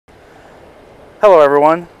Hello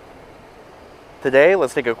everyone. Today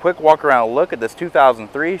let's take a quick walk around look at this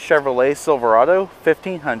 2003 Chevrolet Silverado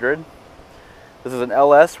 1500. This is an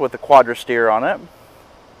LS with a Quadrasteer on it.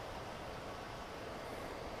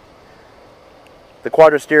 The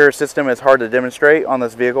Quadrasteer system is hard to demonstrate on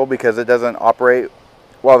this vehicle because it doesn't operate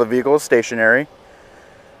while the vehicle is stationary.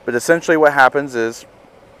 But essentially what happens is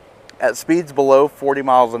at speeds below 40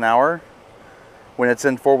 miles an hour, when it's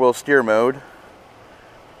in four-wheel steer mode,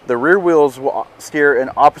 the rear wheels will steer in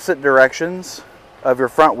opposite directions of your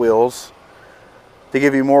front wheels to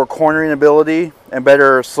give you more cornering ability and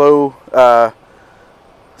better slow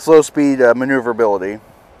speed maneuverability.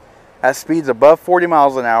 At speeds above 40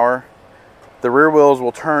 miles an hour, the rear wheels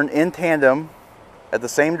will turn in tandem at the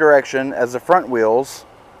same direction as the front wheels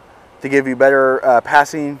to give you better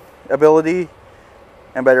passing ability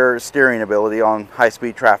and better steering ability on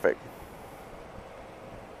high-speed traffic.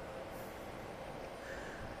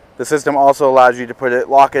 The system also allows you to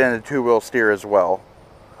lock it into two-wheel steer as well.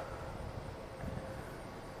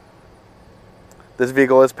 This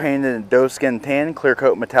vehicle is painted in doe skin tan clear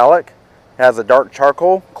coat metallic. It has a dark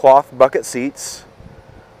charcoal cloth bucket seats.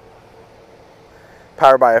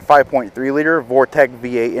 Powered by a 5.3 liter Vortec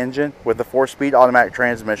V8 engine with a 4-speed automatic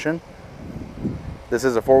transmission. This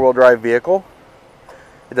is a four-wheel drive vehicle.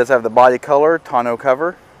 It does have the body color tonneau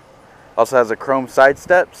cover. Also has a chrome side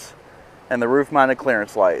steps and the roof mounted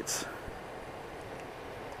clearance lights.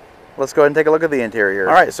 Let's go ahead and take a look at the interior.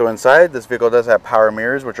 Alright, so inside this vehicle does have power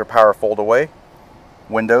mirrors, which are power fold away,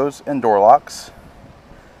 windows and door locks.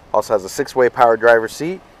 Also has a 6-way power driver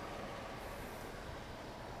seat.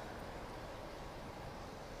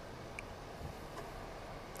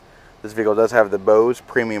 This vehicle does have the Bose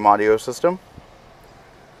premium audio system,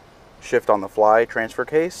 shift on the fly transfer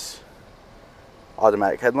case,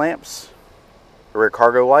 automatic headlamps, a rear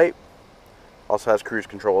cargo light, also has cruise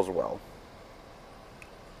control as well.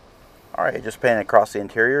 Alright, just panning across the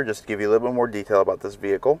interior just to give you a little bit more detail about this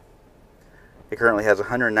vehicle. It currently has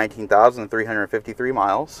 119,353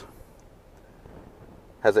 miles.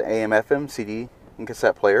 Has an AM, FM, CD, and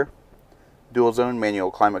cassette player. Dual zone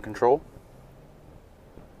manual climate control.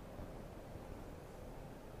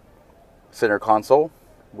 Center console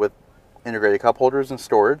with integrated cup holders and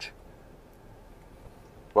storage.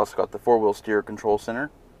 We've also got the four-wheel steer control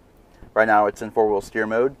center. Right now it's in four-wheel steer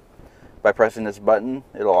mode. By pressing this button,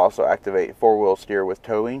 it'll also activate four-wheel steer with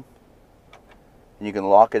towing. And you can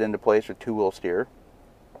lock it into place with two-wheel steer.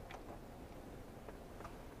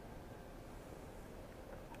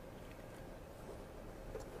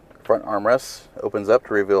 Front armrest opens up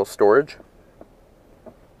to reveal storage.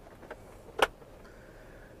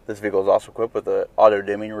 This vehicle is also equipped with an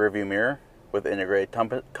auto-dimming rearview mirror with integrated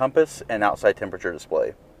compass and outside temperature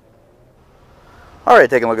display.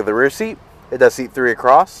 Alright, taking a look at the rear seat. It does seat 3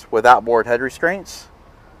 across with outboard head restraints.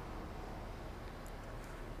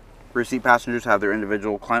 Rear seat passengers have their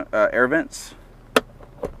individual air vents.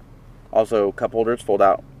 Also, cup holders fold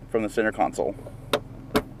out from the center console.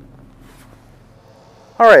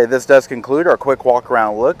 Alright, this does conclude our quick walk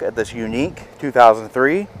around look at this unique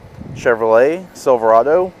 2003 Chevrolet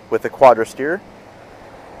Silverado with the Quadrasteer.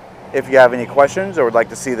 If you have any questions or would like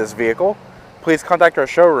to see this vehicle, please contact our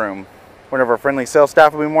showroom. One of our friendly sales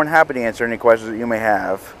staff will be more than happy to answer any questions that you may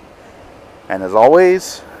have. And as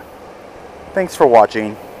always, thanks for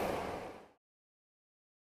watching.